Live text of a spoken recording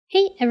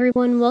Hey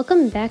everyone,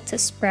 welcome back to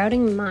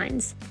Sprouting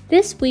Minds.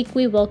 This week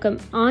we welcome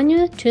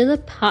Anya to the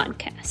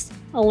podcast.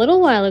 A little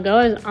while ago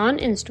I was on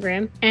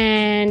Instagram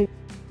and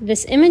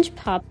this image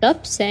popped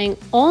up saying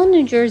all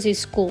New Jersey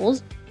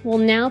schools will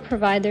now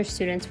provide their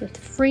students with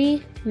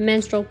free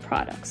menstrual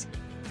products.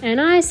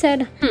 And I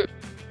said,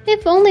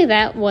 if only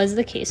that was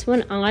the case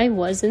when I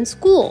was in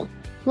school.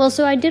 Well,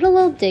 so I did a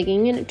little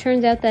digging, and it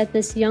turns out that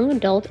this young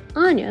adult,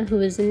 Anya,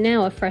 who is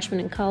now a freshman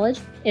in college,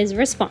 is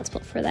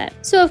responsible for that.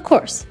 So, of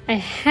course, I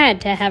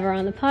had to have her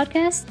on the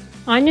podcast.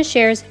 Anya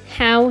shares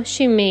how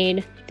she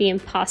made the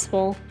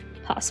impossible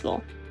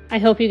possible. I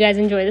hope you guys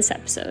enjoy this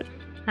episode.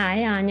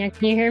 Hi, Anya.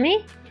 Can you hear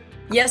me?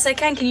 Yes, I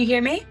can. Can you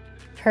hear me?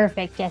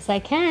 Perfect. Yes, I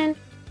can.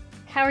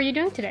 How are you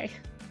doing today?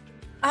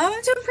 I'm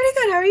doing pretty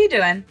good. How are you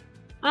doing?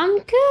 I'm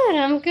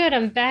good.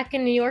 I'm back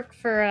in New York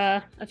for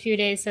a few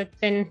days, so it's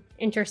been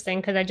interesting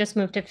because I just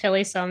moved to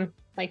Philly, so I'm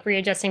like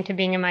readjusting to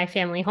being in my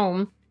family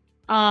home.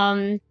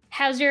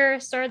 How's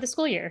your start of the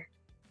school year?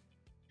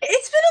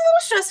 It's been a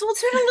little stressful.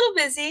 It's been a little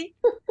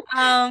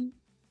busy.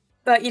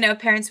 But you know,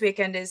 Parents'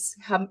 Weekend is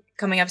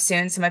coming up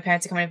soon, so my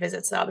parents are coming to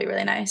visit, so that'll be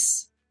really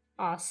nice.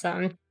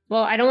 Awesome.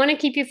 Well, I don't want to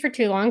keep you for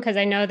too long because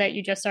I know that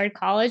you just started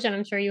college, and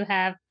I'm sure you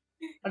have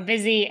a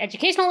busy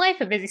educational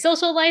life, a busy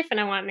social life, and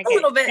I want to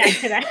get back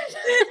to that.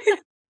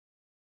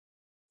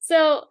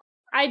 So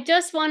I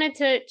just wanted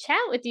to chat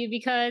with you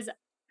because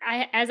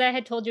as I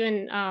had told you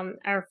in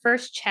our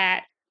first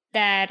chat,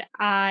 that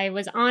I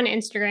was on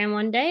Instagram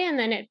one day and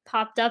then it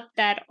popped up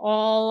that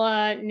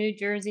all New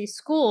Jersey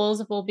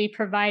schools will be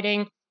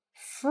providing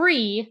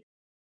free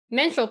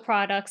menstrual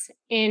products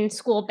in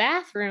school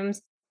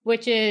bathrooms,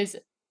 which is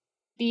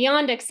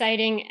beyond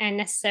exciting and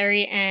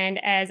necessary.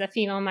 And as a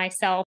female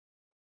myself,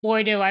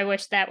 boy, do I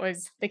wish that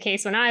was the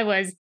case when I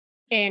was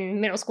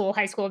in middle school,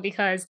 high school,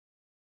 because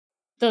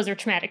those are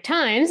traumatic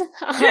times.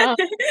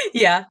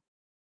 Yeah.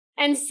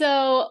 And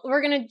so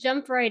we're going to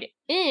jump right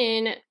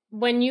in.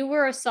 When you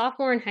were a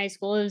sophomore in high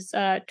school, it was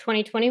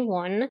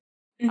 2021,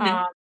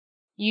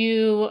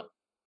 you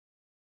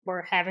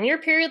were having your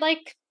period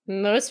like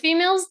most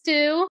females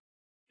do.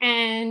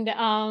 And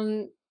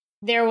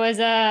there was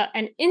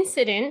an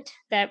incident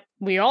that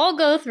we all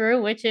go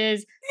through, which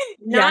is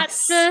not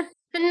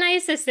the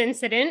nicest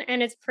incident,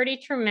 and it's pretty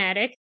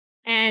traumatic.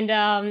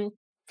 And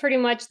pretty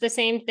much the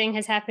same thing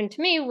has happened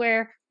to me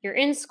where you're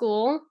in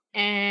school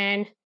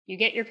and you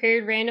get your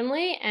period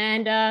randomly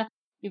and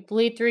you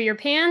bleed through your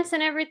pants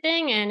and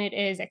everything, and it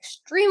is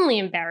extremely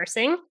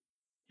embarrassing.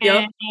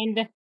 Yep.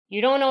 And you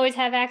don't always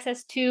have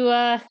access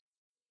to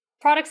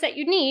products that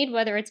you need,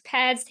 whether it's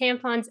pads,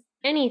 tampons,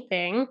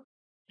 anything.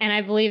 And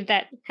I believe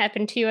that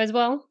happened to you as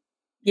well.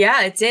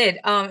 Yeah, it did.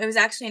 It was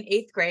actually in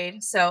 8th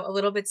grade, so a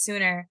little bit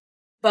sooner.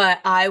 But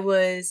I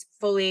was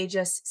fully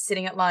just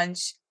sitting at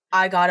lunch.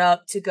 I got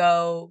up to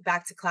go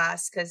back to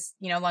class because,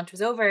 you know, lunch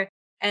was over.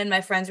 And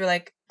my friends were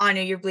like,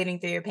 Anya, you're bleeding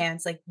through your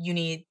pants. Like, you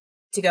need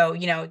to go,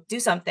 you know, do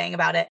something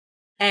about it.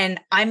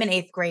 And I'm in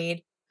 8th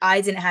grade.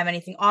 I didn't have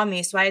anything on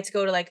me. So I had to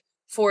go to like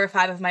 4 or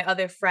 5 of my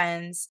other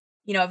friends.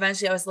 You know,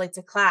 eventually I was late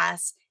to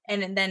class.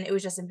 And then it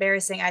was just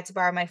embarrassing. I had to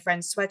borrow my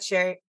friend's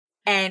sweatshirt.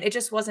 And it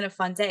just wasn't a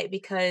fun day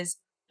because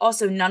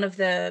also none of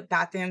the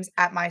bathrooms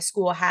at my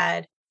school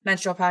had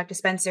menstrual product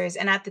dispensers.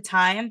 And at the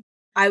time,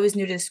 I was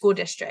new to the school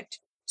district.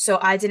 So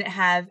I didn't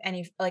have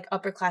any like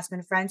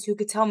upperclassmen friends who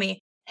could tell me,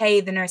 hey,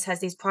 the nurse has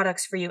these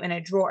products for you in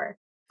a drawer.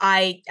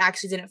 I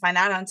actually didn't find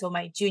that out until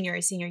my junior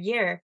or senior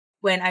year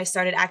when I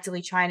started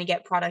actively trying to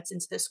get products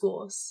into the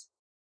schools.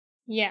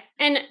 Yeah.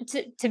 And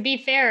to be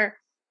fair,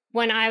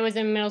 when I was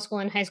in middle school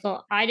and high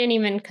school, I didn't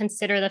even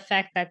consider the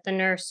fact that the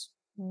nurse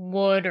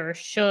would or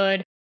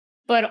should.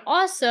 But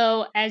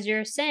also, as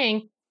you're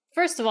saying,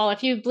 first of all,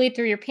 if you bleed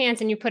through your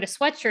pants and you put a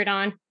sweatshirt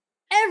on,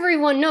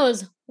 everyone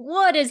knows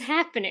what is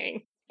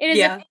happening. It is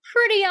a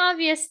pretty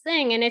obvious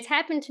thing. And it's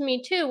happened to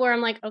me too, where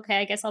I'm like, okay,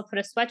 I guess I'll put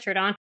a sweatshirt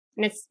on.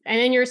 And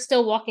then you're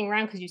still walking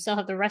around because you still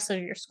have the rest of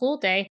your school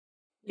day.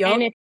 Yep.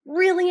 And it's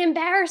really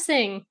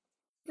embarrassing.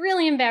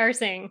 Really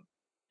embarrassing.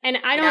 And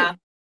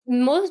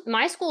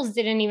my schools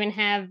didn't even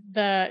have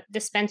the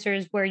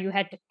dispensers where you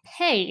had to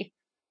pay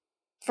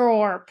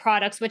for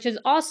products, which is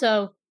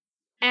also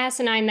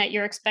asinine that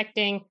you're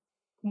expecting,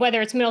 whether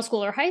it's middle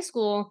school or high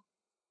school,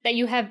 that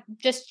you have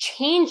just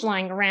change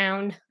lying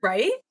around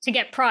to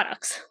get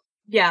products.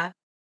 Yeah.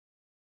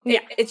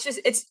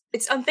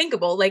 It's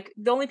unthinkable. Like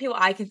the only people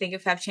I can think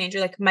of have change are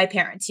like my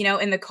parents, you know,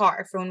 in the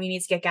car for when we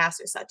need to get gas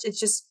or such. It's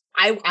just,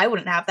 I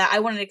wouldn't have that. I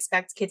wouldn't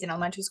expect kids in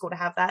elementary school to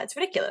have that. It's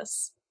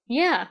ridiculous.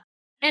 Yeah.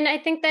 And I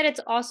think that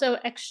it's also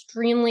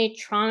extremely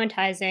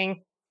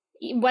traumatizing,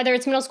 whether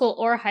it's middle school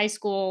or high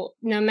school,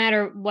 no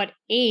matter what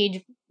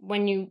age,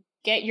 when you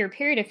get your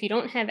period, if you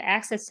don't have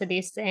access to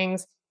these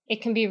things,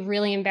 it can be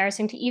really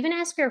embarrassing to even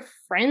ask your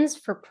friends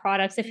for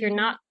products if you're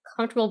not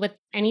comfortable with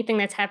anything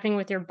that's happening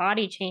with your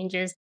body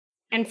changes.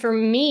 And for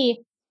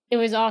me, it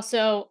was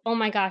also, oh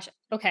my gosh,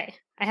 okay,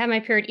 I have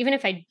my period. Even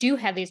if I do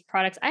have these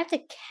products, I have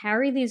to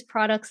carry these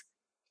products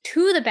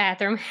to the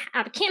bathroom.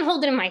 I can't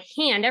hold it in my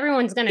hand.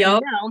 Everyone's going to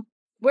know.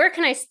 Where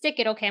can I stick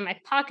it? Okay, in my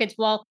pockets.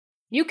 Well,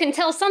 you can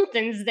tell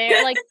something's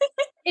there. Like,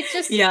 it's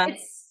just, Yeah.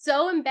 it's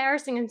so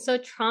embarrassing and so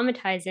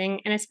traumatizing.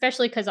 And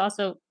especially because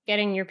also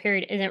getting your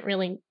period isn't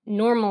really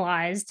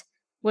normalized,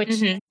 which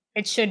Mhm.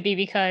 it should be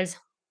because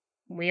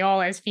we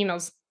all as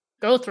females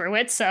go through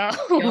it. So,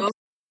 Yup.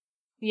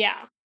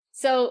 yeah.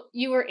 So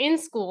you were in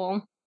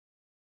school,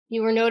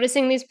 you were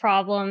noticing these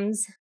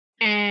problems,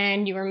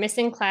 and you were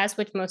missing class,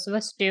 which most of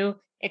us do.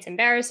 It's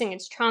embarrassing,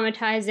 it's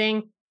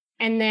traumatizing.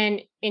 And then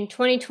in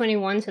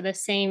 2021, so the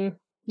same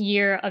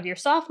year of your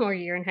sophomore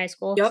year in high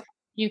school, Yup.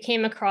 you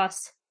came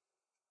across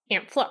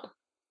Aunt Flo.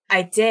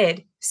 I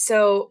did.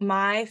 So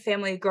my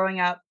family growing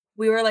up,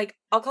 we were like,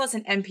 I'll call us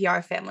an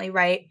NPR family,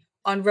 right?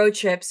 On road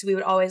trips, we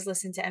would always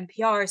listen to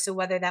NPR. So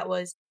whether that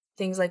was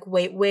things like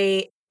Wait,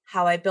 Wait,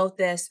 How I Built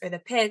This, or The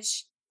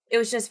Pitch, it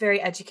was just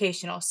very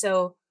educational.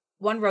 So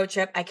one road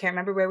trip, I can't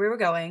remember where we were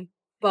going,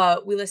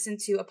 but we listened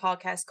to a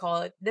podcast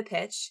called The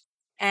Pitch.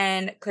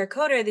 And Claire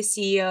Coder, the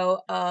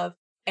CEO of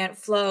Aunt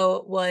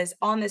Flo, was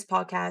on this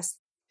podcast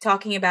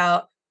talking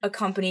about a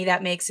company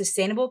that makes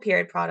sustainable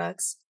period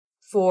products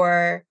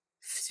for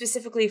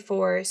specifically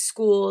for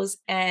schools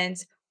and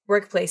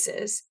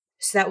workplaces.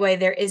 So that way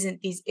there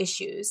isn't these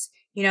issues,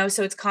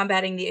 so it's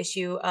combating the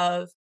issue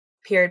of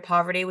period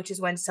poverty, which is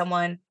when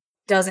someone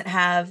doesn't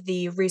have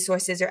the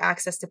resources or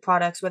access to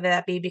products, whether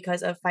that be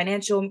because of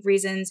financial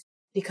reasons,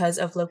 because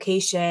of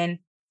location,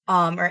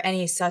 or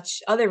any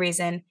such other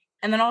reason.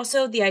 And then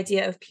also the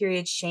idea of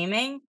period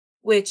shaming,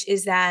 which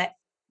is that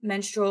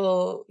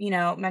menstrual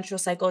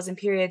cycles and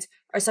periods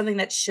are something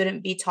that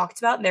shouldn't be talked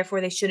about, and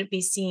therefore they shouldn't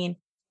be seen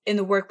in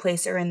the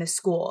workplace or in the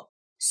school.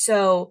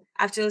 So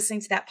after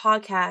listening to that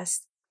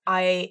podcast,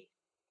 I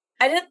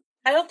I didn't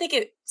I don't think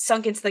it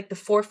sunk into like the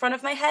forefront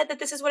of my head that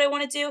this is what I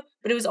want to do,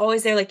 but it was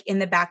always there like in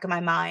the back of my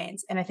mind.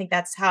 And I think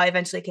that's how I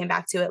eventually came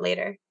back to it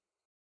later.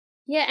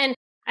 Yeah, and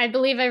I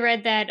believe I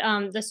read that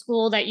the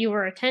school that you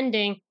were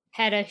attending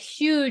had a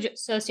huge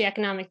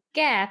socioeconomic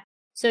gap.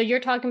 So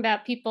you're talking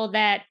about people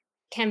that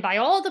can buy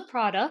all the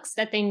products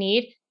that they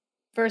need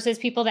versus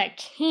people that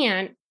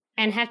can't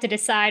and have to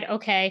decide,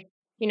 okay,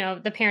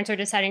 the parents are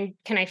deciding,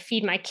 can I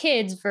feed my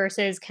kids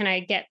versus can I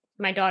get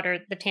my daughter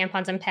the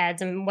tampons and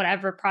pads and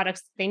whatever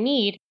products they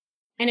need?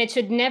 And it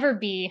should never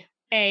be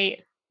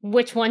a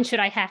which one should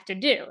I have to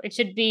do? It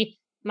should be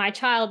my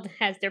child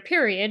has their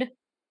period,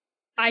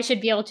 I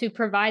should be able to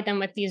provide them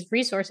with these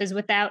resources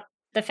without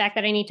the fact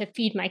that I need to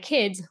feed my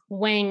kids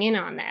weighing in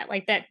on that.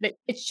 Like that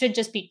it should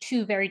just be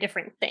two very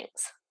different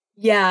things.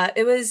 Yeah,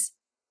 it was.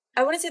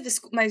 I wouldn't say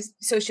my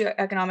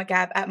socioeconomic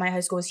gap at my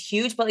high school was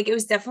huge, but like it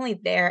was definitely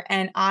there.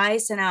 And I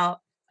sent out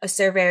a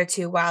survey or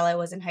two while I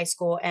was in high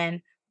school and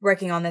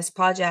working on this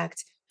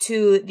project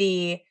to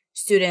the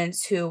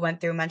students who went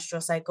through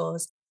menstrual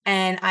cycles.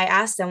 And I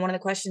asked them, one of the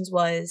questions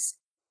was,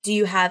 do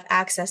you have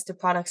access to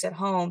products at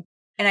home?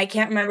 And I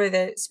can't remember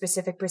the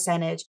specific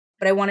percentage,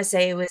 but I want to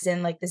say it was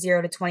in like the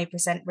 0 to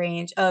 20%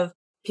 range of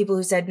people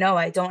who said, no,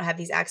 I don't have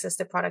these access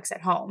to products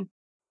at home.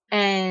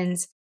 And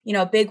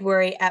a big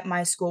worry at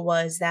my school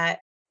was that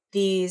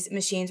these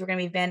machines were going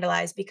to be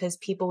vandalized because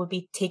people would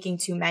be taking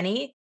too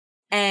many.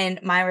 And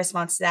my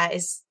response to that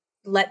is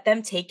let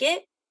them take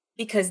it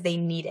because they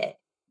need it.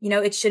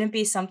 It shouldn't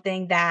be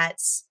something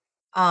that's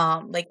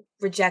like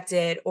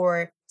rejected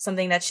or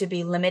something that should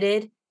be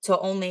limited to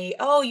only,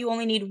 oh, you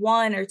only need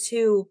one or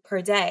two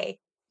per day.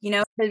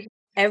 'Cause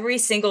every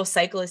single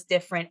cycle is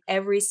different.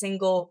 Every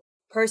single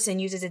person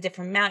uses a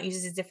different amount,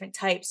 uses a different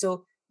type.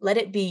 So let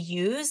it be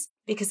used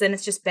because then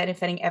it's just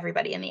benefiting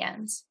everybody in the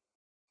end.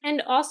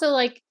 And also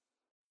like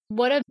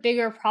what a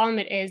bigger problem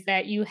it is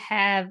that you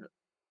have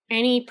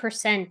any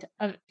percent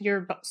of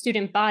your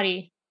student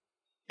body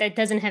that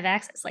doesn't have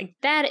access. Like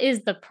that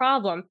is the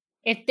problem.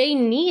 If they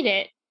need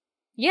it,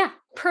 yeah,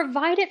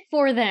 provide it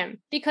for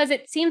them because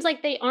it seems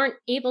like they aren't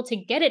able to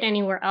get it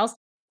anywhere else.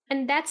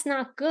 And that's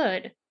not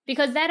good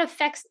because that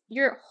affects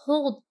your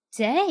whole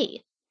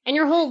day and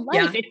your whole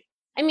life. Yeah.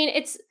 I mean,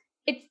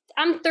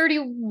 I'm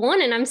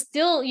 31 and I'm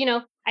still,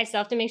 I still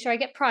have to make sure I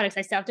get products.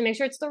 I still have to make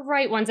sure it's the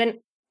right ones. And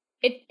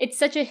it's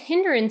such a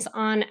hindrance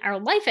on our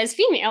life as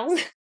females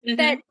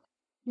that Mhm.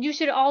 you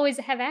should always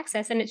have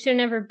access and it should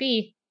never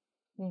be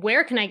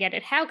where can I get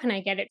it? How can I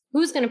get it?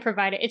 Who's going to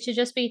provide it? It should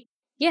just be,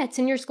 yeah, it's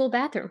in your school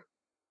bathroom.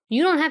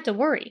 You don't have to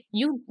worry.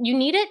 You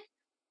need it,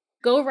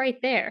 go right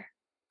there.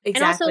 And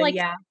also, Exactly, like,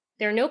 yeah.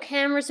 there are no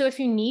cameras, so if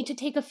you need to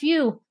take a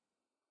few,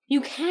 you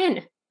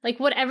can. Like,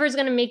 whatever's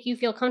gonna make you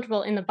feel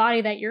comfortable in the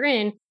body that you're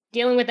in,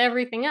 dealing with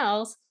everything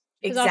else.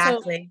 Because also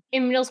Exactly.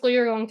 in middle school,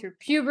 you're going through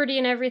puberty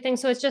and everything,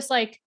 so it's just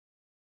like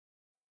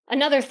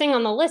another thing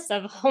on the list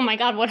of, oh my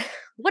god, what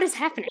what is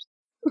happening?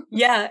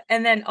 Yeah,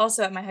 and then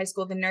also at my high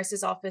school, the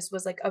nurse's office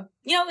was like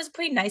it was a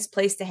pretty nice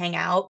place to hang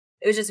out.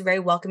 It was just a very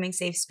welcoming,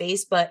 safe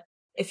space, but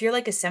if you're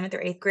like a 7th or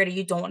 8th grader,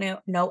 you don't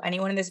know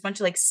anyone, and there's a bunch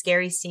of like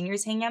scary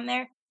seniors hanging out in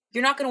there,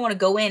 you're not gonna wanna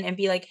go in and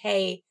be like,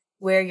 "Hey,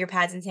 where are your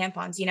pads and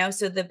tampons?"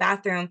 So the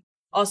bathroom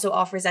also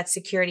offers that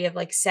security of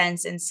like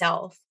sense and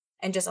self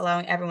and just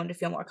allowing everyone to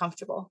feel more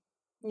comfortable.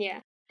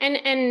 Yeah.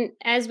 And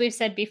as we've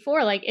said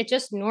before, like it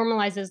just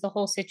normalizes the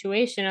whole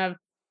situation of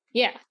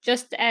Yeah,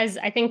 just as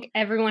I think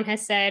everyone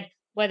has said,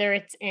 whether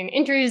it's in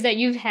interviews that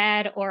you've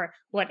had or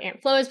what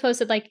Aunt Flo has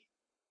posted, like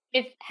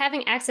if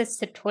having access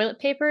to toilet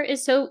paper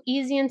is so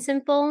easy and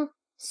simple,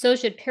 so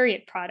should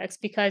period products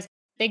because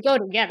they go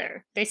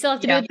together. They still have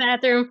to do Yeah. with the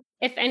bathroom.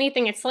 If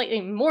anything, it's slightly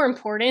more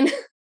important.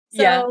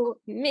 Yeah. So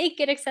make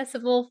it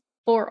accessible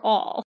for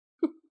all.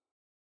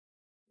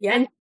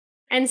 Yeah.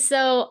 And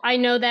so I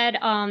know that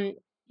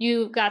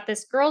you got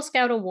this Girl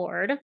Scout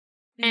award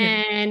Mhm.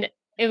 and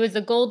it was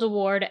a gold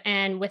award,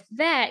 and with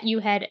that you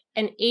had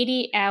an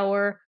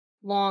 80-hour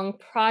long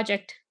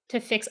project to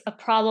fix a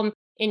problem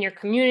in your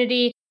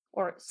community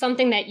or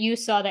something that you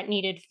saw that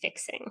needed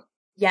fixing. And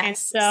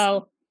Yes.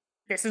 so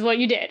this is what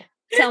you did.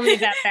 Tell me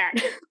about that.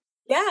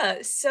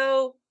 Yeah,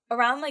 so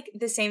around, like,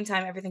 the same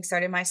time everything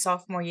started, my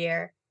sophomore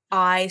year,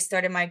 I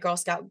started my Girl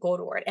Scout Gold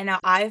Award, and now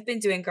I've been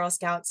doing Girl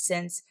Scouts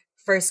since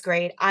 1st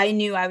grade. I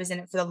knew I was in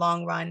it for the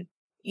long run.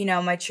 You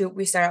know, my troop,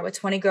 we started out with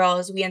 20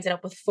 girls, we ended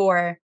up with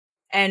 4,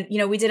 and,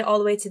 we did it all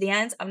the way to the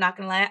end. I'm not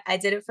gonna lie, I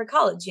did it for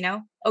college, you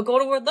know? A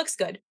gold award looks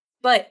good,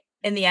 but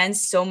in the end,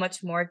 so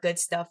much more good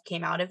stuff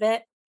came out of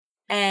it,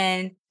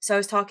 and so I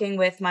was talking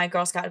with my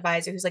Girl Scout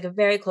advisor, who's like a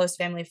very close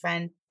family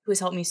friend who's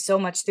helped me so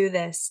much through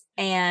this.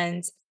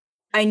 And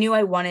I knew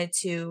I wanted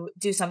to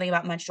do something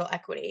about menstrual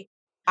equity.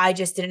 I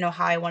just didn't know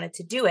how I wanted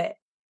to do it.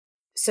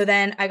 So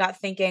then I got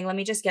thinking, let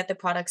me just get the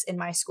products in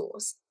my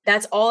schools.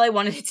 That's all I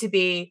wanted it to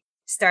be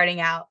starting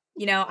out.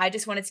 I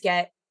just wanted to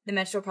get the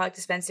menstrual product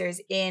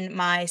dispensers in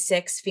my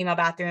 6 female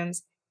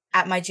bathrooms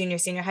at my junior,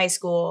 senior high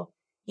school,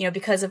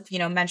 because of,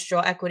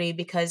 menstrual equity,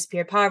 because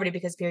period poverty,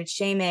 because period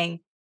shaming.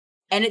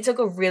 And it took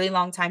a really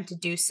long time to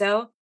do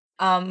so.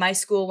 My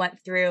school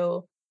went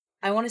through,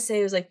 I want to say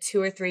it was like 2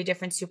 or 3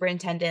 different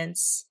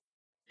superintendents.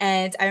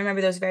 And I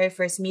remember those very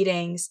first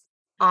meetings,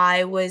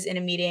 I was in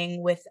a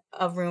meeting with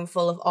a room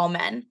full of all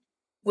men,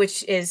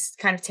 which is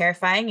kind of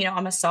terrifying.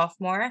 I'm a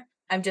sophomore.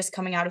 I'm just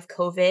coming out of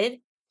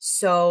COVID.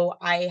 So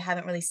I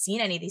haven't really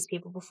seen any of these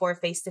people before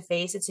face to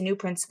face. It's a new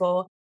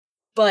principal,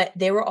 but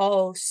they were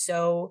all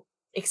so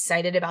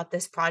excited about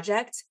this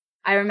project.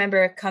 I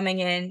remember coming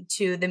in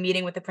to the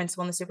meeting with the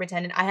principal and the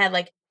superintendent. I had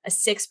like a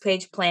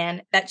 6-page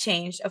plan that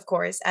changed, of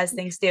course, as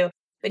things do.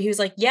 But he was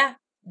like, "Yeah,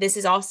 this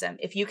is awesome.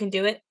 If you can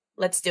do it,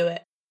 let's do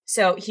it."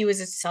 So he was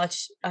just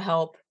such a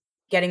help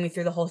getting me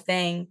through the whole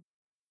thing.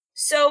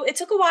 So it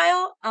took a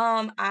while.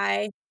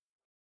 I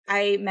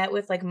met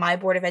with like my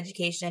board of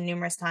education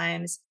numerous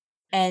times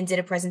and did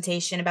a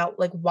presentation about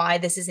like why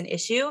this is an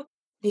issue,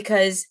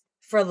 because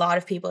for a lot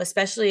of people,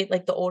 especially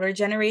like the older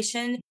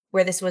generation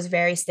where this was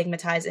very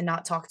stigmatized and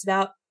not talked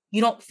about, you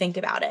don't think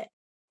about it.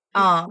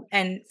 Yeah.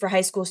 And for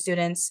high school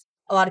students,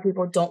 a lot of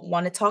people don't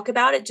want to talk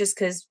about it just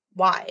cuz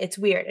why? It's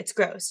weird, it's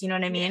gross, you know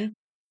what I Yeah. mean?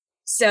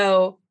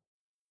 So,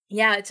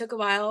 yeah, it took a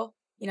while,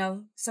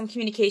 some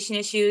communication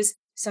issues,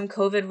 some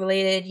COVID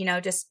related,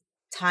 just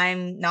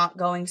time not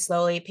going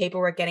slowly,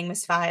 paperwork getting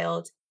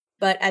misfiled.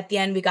 But at the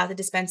end, we got the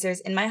dispensers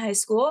in my high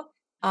school.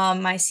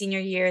 My senior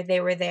year, they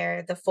were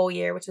there the full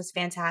year, which was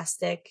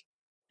fantastic.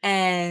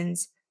 And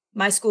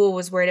my school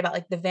was worried about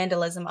like the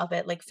vandalism of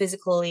it, like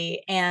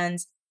physically and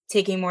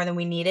taking more than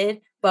we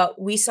needed.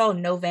 But we saw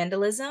no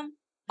vandalism,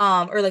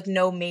 or like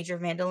no major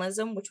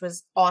vandalism, which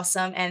was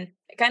awesome. And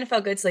it kind of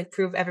felt good to like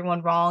prove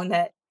everyone wrong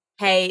that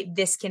hey,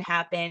 this can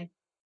happen.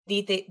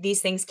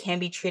 These things can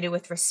be treated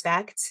with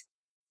respect.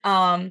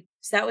 So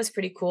that was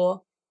pretty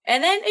cool.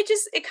 And then it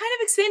kind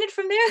of expanded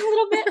from there a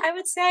little bit, I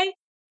would say.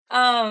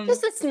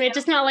 Just a smidge.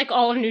 It's not like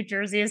all of New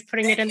Jersey is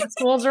putting it in the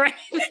schools, right?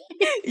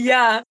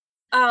 Yeah.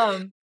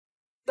 Um,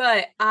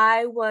 but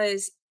I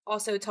was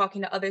also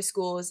talking to other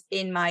schools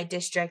in my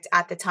district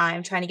at the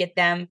time, trying to get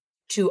them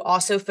to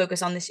also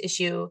focus on this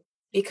issue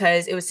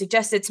because it was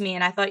suggested to me.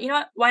 And I thought, you know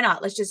what? Why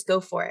not? Let's just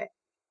go for it.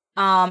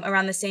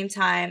 Around the same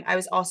time, I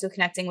was also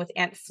connecting with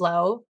Aunt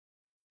Flo,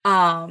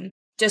 um,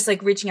 just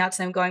like reaching out to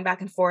them, going back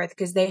and forth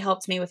because they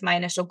helped me with my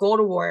initial gold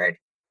award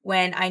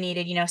when I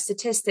needed,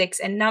 statistics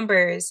and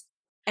numbers.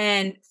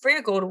 And for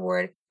your gold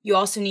award, you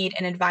also need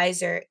an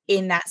advisor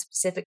in that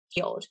specific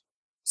field.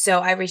 So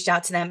I reached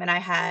out to them and I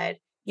had,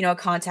 a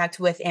contact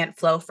with Aunt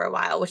Flo for a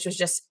while, which was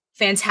just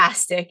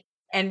fantastic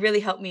and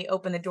really helped me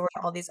open the door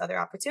to all these other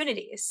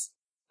opportunities.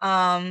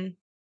 Um,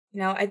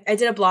 I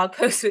did a blog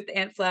post with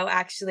Aunt Flo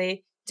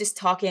actually, just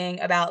talking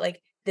about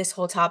like this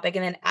whole topic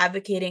and then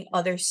advocating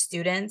other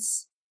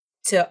students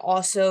to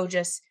also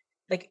just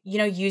like,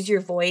 use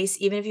your voice,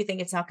 even if you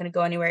think it's not going to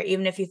go anywhere,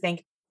 even if you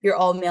think your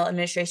all male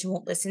administration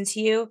won't listen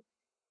to you,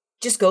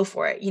 just go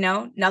for it.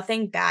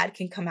 Nothing bad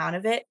can come out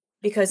of it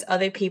because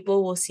other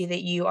people will see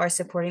that you are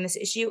supporting this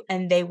issue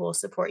and they will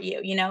support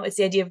you. It's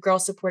the idea of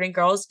girls supporting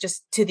girls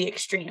just to the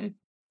extreme.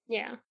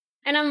 Yeah.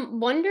 And I'm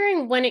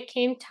wondering when it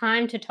came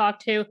time to talk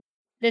to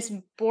this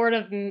board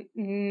of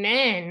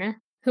men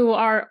who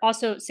are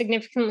also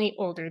significantly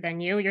older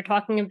than you. You're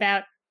talking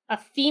about a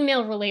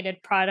female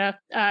related product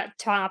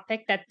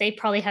topic that they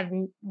probably have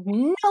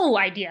no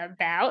idea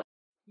about.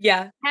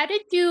 Yeah. How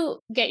did you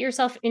get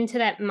yourself into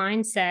that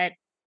mindset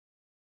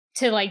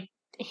to like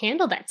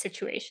handle that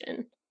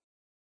situation?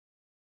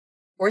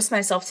 force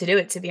myself to do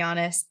it, to be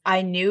honest.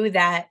 I knew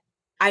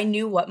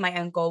what my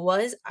end goal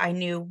was. I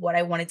knew what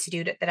I wanted to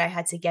do that I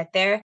had to get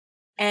there.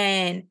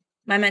 And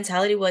my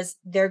mentality was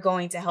they're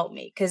going to help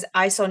me because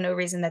I saw no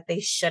reason that they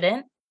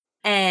shouldn't.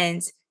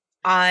 And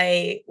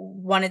I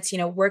wanted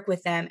to, work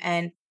with them.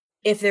 And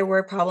if there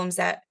were problems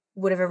that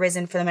would have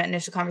arisen for them at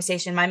initial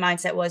conversation, my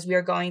mindset was we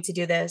are going to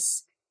do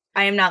this.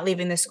 I am not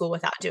leaving the school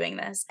without doing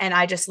this. And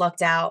I just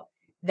lucked out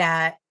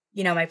that,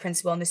 my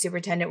principal and the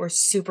superintendent were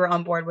super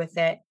on board with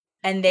it.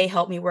 And they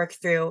helped me work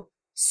through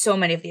so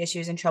many of the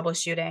issues and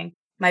troubleshooting.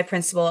 My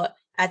principal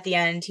at the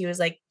end, he was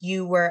like,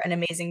 you were an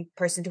amazing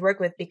person to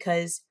work with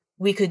because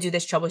we could do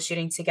this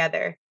troubleshooting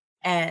together.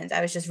 And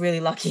I was just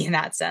really lucky in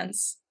that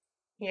sense.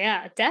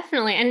 Yeah,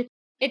 definitely. And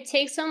it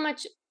takes so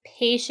much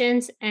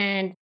patience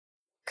and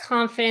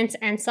confidence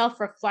and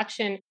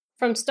self-reflection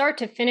from start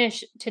to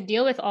finish to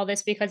deal with all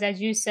this because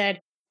as you said,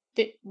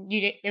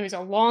 it was a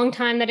long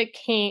time that it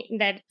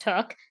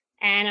took,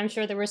 and I'm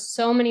sure there were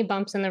so many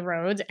bumps in the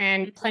roads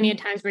and plenty of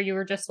Mhm. times where you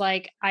were just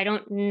like, I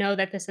don't know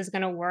that this is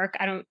going to work.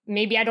 I don't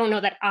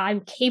know that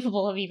I'm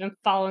capable of even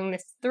following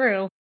this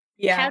through.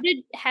 Yeah.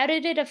 How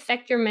did it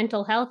affect your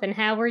mental health, and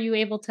how were you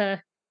able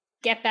to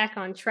get back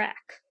on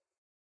track?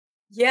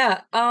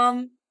 Yeah.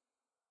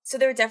 So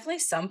there were definitely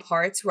some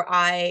parts where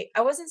I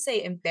wasn't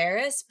say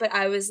embarrassed, but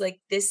I was like,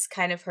 this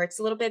kind of hurts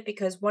a little bit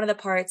because one of the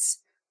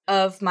parts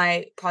of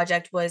my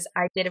project was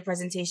I did a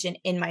presentation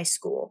in my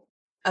school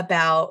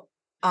about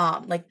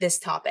like this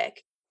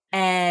topic.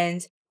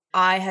 And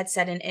I had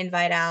sent an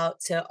invite out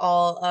to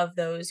all of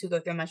those who go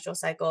through a menstrual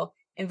cycle,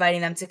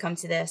 inviting them to come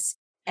to this.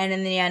 And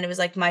in the end, it was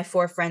like my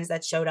four friends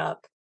that showed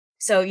up.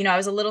 So, I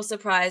was a little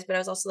surprised, but I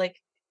was also like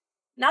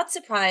not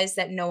surprised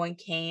that no one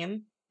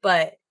came,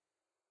 but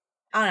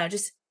I don't know,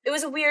 just it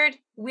was a weird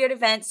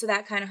event, so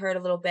that kinda hurt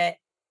a little bit.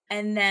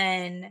 And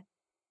then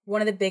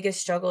one of the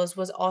biggest struggles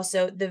was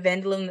also the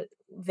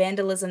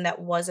vandalism that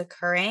was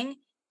occurring.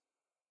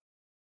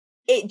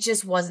 It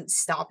just wasn't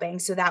stopping,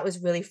 so that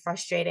was really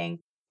frustrating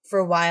for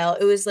a while.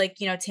 It was like,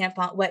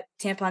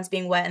 tampons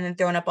being wet and then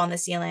thrown up on the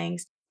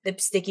ceilings, the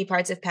sticky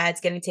parts of pads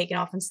getting taken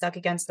off and stuck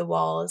against the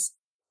walls.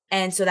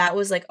 And so that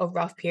was like a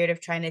rough period of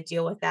trying to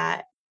deal with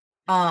that.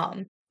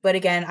 But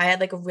again, I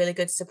had like a really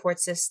good support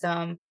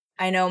system.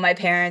 I know my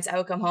parents, I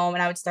would come home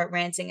and I would start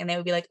ranting and they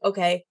would be like,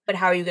 okay, but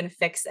how are you going to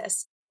fix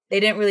this? They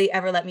didn't really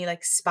ever let me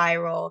like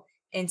spiral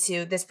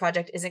into this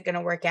project isn't going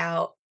to work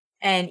out.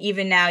 And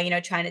even now,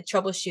 trying to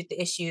troubleshoot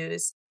the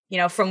issues,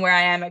 from where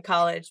I am at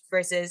college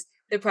versus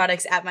the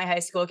products at my high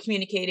school,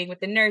 communicating with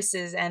the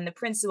nurses and the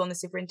principal and the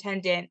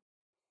superintendent.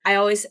 I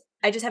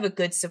just have a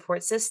good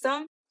support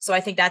system. So I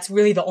think that's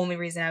really the only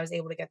reason I was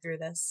able to get through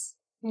this.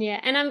 Yeah,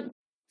 and I'm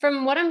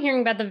from what I'm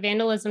hearing about the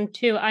vandalism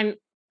too,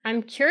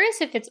 I'm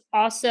curious if it's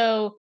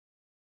also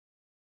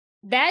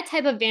that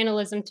type of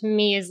vandalism to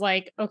me is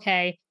like,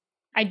 okay,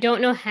 I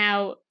don't know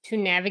how to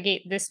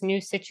navigate this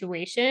new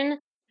situation.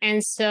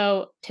 And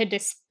so to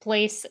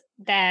displace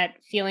that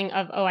feeling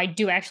of, oh, I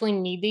do actually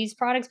need these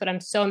products, but I'm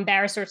so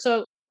embarrassed or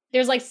so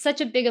there's like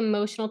such a big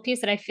emotional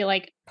piece that I feel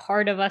like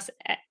part of us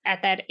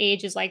at that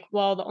age is like,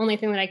 well, the only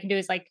thing that I can do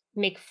is like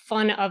make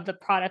fun of the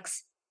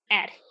products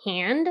at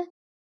hand.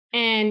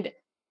 And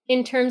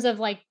in terms of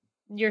like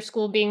your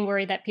school being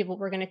worried that people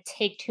were going to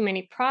take too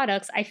many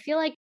products, I feel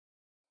like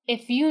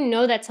if you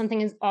know that something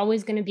is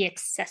always going to be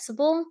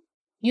accessible,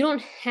 you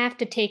don't have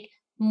to take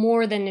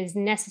more than is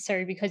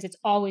necessary because it's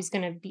always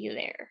going to be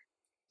there.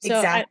 So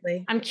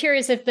Exactly. I'm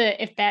curious if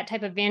that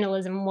type of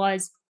vandalism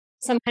was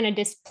some kind of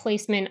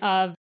displacement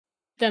of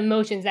the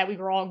emotions that we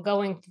were all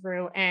going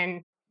through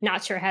and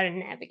not sure how to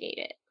navigate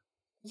it.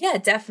 Yeah,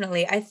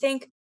 definitely. I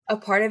think a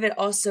part of it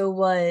also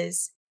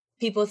was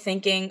people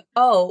thinking,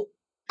 "Oh,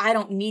 I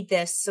don't need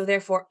this, so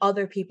therefore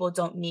other people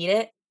don't need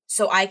it,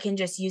 so I can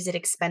just use it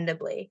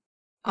expendably."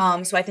 So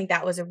Right. I think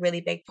that was a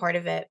really big part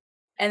of it.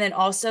 And then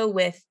also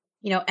with,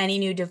 any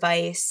new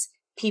device,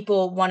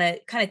 people want to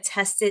kind of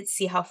test it,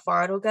 see how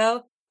far it'll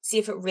go, see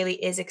if it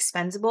really is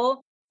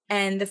expendable.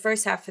 And the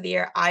first half of the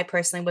year, I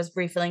personally was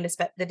refilling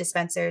the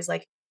dispensers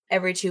like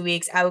every 2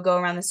 weeks. I would go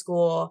around the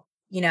school,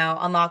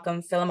 unlock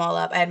them, fill them all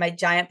up. I had my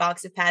giant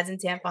box of pads and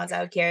tampons I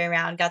would carry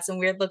around, got some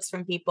weird looks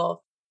from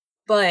people.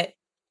 But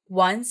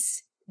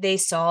once they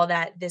saw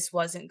that this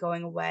wasn't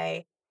going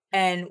away,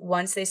 and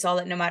once they saw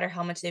that no matter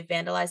how much they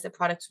vandalized, the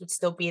products would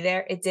still be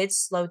there, it did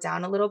slow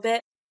down a little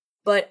bit.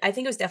 But I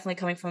think it was definitely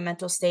coming from a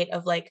mental state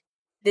of like,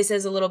 this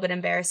is a little bit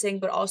embarrassing,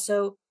 but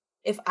also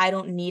if I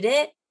don't need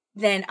it,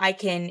 then I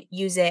can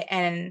use it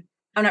and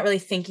I'm not really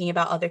thinking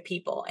about other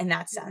people in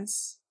that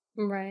sense.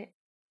 Right.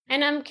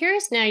 And I'm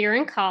curious now, you're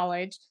in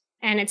college,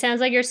 and it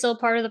sounds like you're still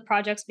part of the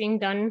projects being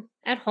done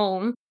at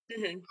home.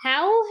 Mhm.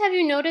 How have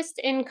you noticed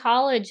in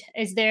college,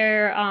 is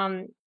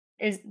the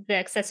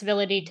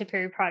accessibility to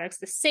period products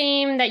the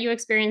same that you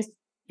experienced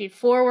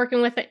before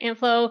working with the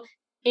Inflow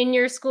in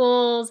your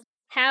schools?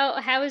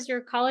 How is your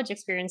college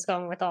experience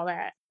going with all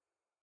that?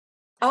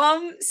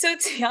 So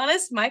to be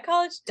honest, my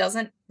college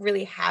doesn't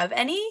really have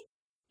any.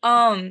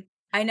 Um,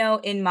 I know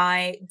in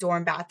my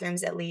dorm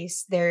bathrooms at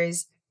least,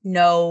 there's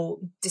no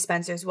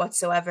dispensers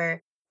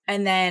whatsoever.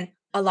 And then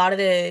a lot of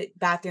the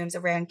bathrooms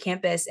around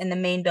campus in the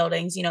main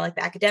buildings, you know, like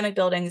the academic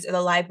buildings or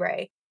the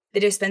library, the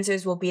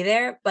dispensers will be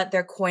there, but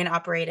they're coin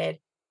operated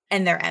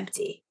and they're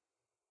empty.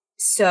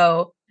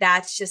 So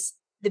that's just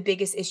the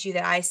biggest issue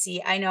that I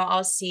see. I know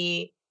I'll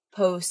see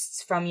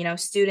posts from, you know,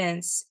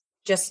 students,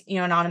 just, you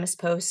know, anonymous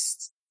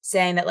posts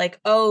saying that like,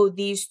 oh,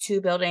 these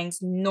two buildings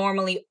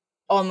normally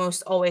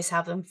almost always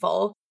have them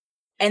full.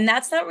 And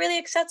that's not really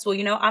acceptable.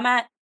 You know, I'm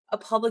at a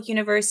public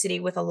university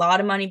with a lot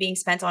of money being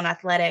spent on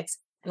athletics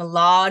and a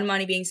lot of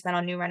money being spent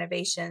on new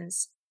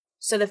renovations.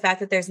 So the fact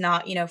that there's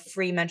not, you know,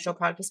 free menstrual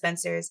product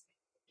dispensers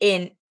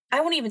in,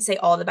 I won't even say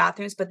all the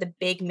bathrooms, but the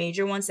big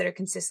major ones that are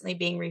consistently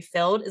being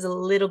refilled is a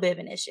little bit of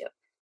an issue.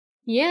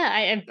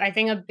 Yeah, I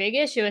think a big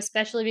issue,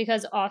 especially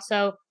because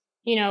also,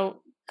 you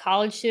know,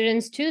 college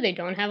students too, they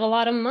don't have a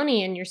lot of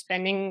money and you're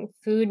spending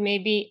food,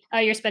 maybe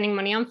you're spending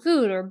money on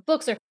food or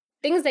books or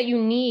things that you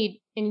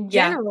need in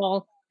Yeah.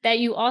 general that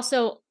you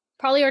also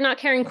probably are not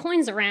carrying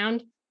coins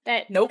around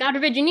that Nope. God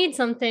forbid you need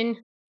something,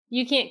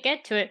 you can't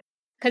get to it.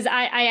 Because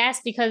I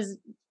asked because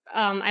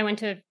I went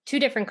to two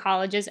different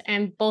colleges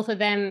and both of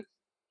them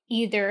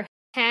either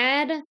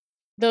had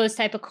those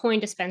type of coin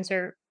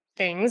dispenser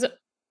things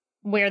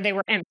where they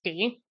were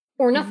empty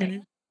or nothing.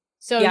 Mhm.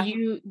 So Yeah.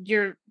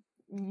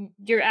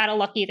 you're out of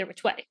luck either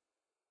which way.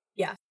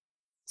 Yeah.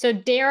 So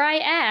dare I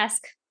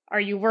ask, are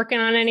you working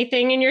on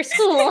anything in your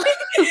school?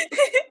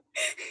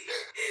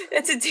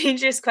 That's a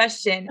dangerous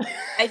question.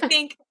 I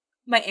think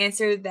my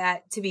answer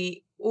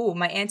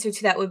my answer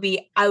to that would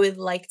be I would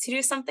like to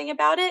do something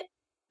about it,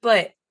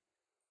 but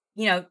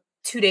you know,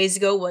 2 days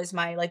ago was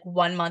my like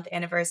 1 month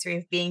anniversary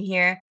of being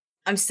here.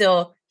 I'm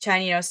still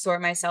trying to, you know,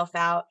 sort myself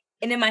out.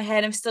 And in my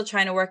head, I'm still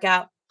trying to work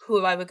out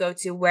who I would go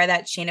to, where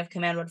that chain of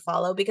command would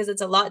follow, because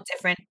it's a lot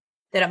different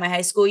than at my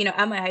high school. You know,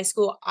 at my high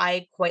school,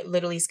 I quite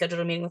literally scheduled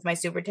a meeting with my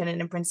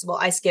superintendent and principal.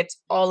 I skipped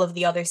all of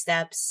the other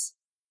steps.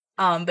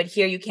 But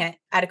here you can't,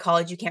 at a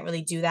college, you can't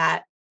really do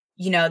that.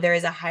 You know, there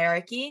is a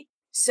hierarchy.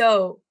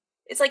 So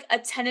it's like a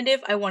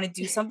tentative, I want to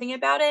do something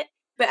about it.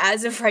 But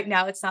as of right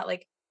now, it's not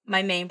like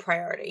my main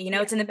priority. You know,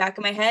 Yeah. it's in the back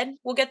of my head.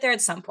 We'll get there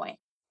at some point.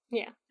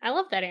 Yeah, I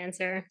love that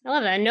answer. I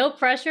love that. No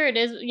pressure. It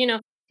is, you know,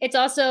 it's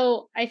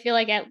also, I feel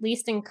like at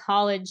least in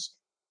college,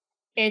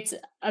 it's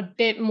a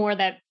bit more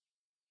that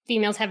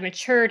females have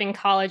matured in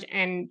college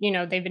and, you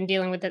know, they've been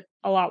dealing with it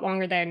a lot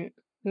longer than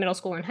middle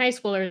school and high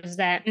schoolers,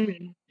 that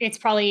Mhm. it's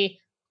probably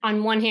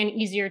on one hand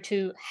easier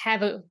to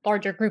have a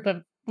larger group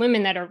of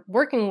women that are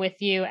working with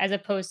you as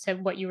opposed to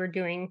what you were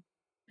doing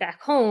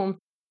back home.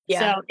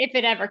 Yeah. So if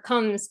it ever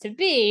comes to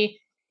be,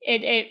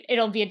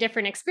 it'll be a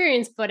different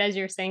experience. But as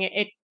you're saying,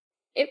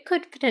 it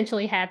could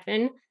potentially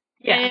happen.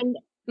 Yeah. And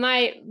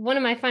my one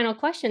of my final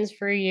questions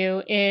for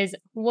you is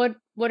what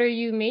are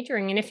you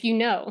majoring in if you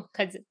know?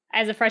 Because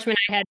as a freshman,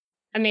 I had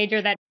a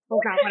major that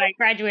was not what I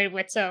graduated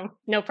with, so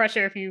no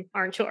pressure if you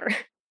aren't sure.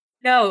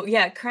 No,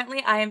 yeah.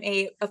 Currently, I am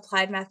a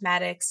applied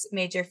mathematics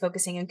major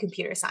focusing in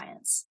computer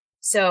science.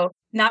 So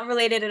not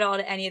related at all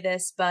to any of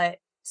this, but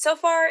so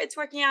far it's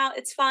working out.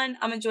 It's fun.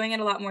 I'm enjoying it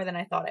a lot more than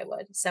I thought I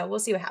would. So we'll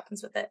see what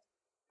happens with it.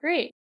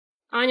 Great.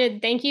 Anya,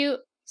 thank you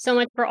so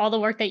much for all the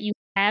work that you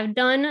have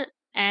done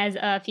as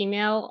a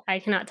female. I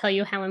cannot tell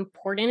you how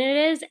important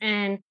it is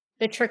and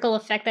the trickle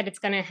effect that it's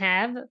going to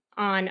have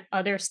on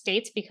other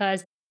states,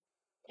 because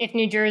if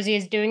New Jersey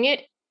is doing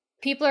it,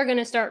 people are going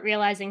to start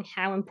realizing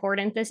how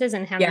important this is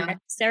and how Yeah.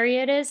 necessary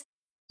it is.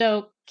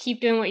 So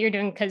keep doing what you're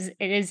doing because it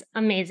is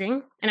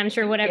amazing. And I'm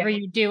sure whatever Yeah.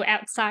 you do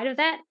outside of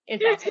that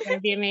is also going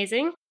to be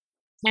amazing.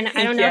 And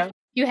I don't Thank know if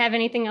you. you have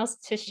anything else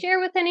to share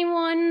with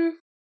anyone.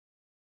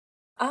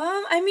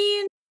 I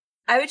mean,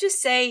 I would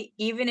just say,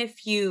 even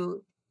if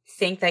you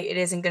think that it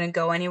isn't going to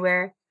go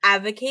anywhere,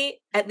 advocate,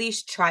 at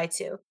least try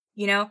to,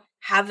 you know,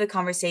 have the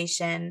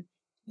conversation,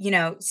 you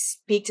know,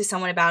 speak to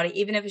someone about it,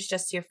 even if it's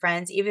just your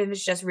friends, even if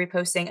it's just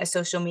reposting a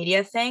social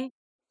media thing.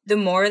 The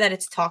more that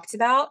it's talked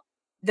about,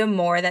 the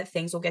more that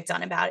things will get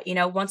done about it. You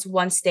know, once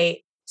one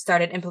state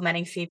started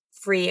implementing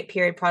free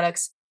period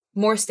products,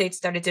 more states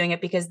started doing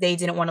it because they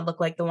didn't want to look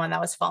like the one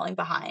that was falling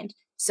behind.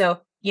 So,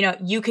 you know,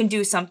 you can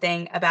do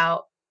something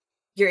about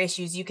your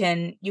issues. You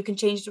can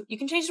change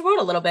the world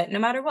a little bit no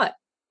matter what.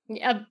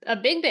 A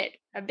big bit,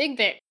 a big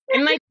bit.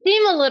 It might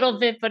seem a little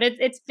bit, but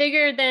it's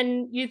bigger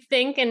than you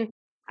think. And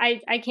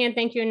I can't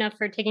thank you enough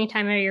for taking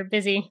time out of your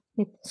busy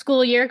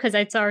school year because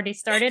it's already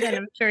started and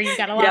I'm sure you've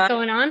got a lot Yeah.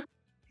 going on.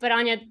 But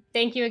Anya,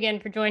 thank you again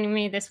for joining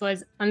me. This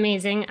was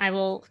amazing. I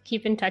will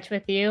keep in touch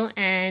with you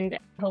and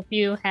hope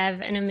you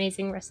have an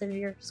amazing rest of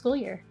your school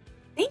year.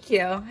 Thank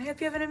you. I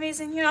hope you have an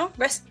amazing, you know,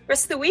 rest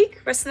of the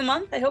week, rest of the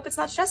month. I hope it's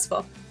not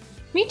stressful.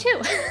 Me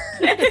too.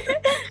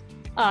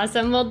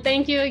 Awesome. Well,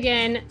 thank you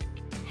again.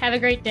 Have a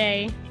great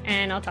day,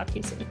 and I'll talk to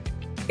you soon.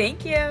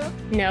 Thank you.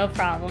 No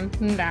problem.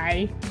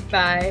 Bye.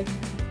 Bye.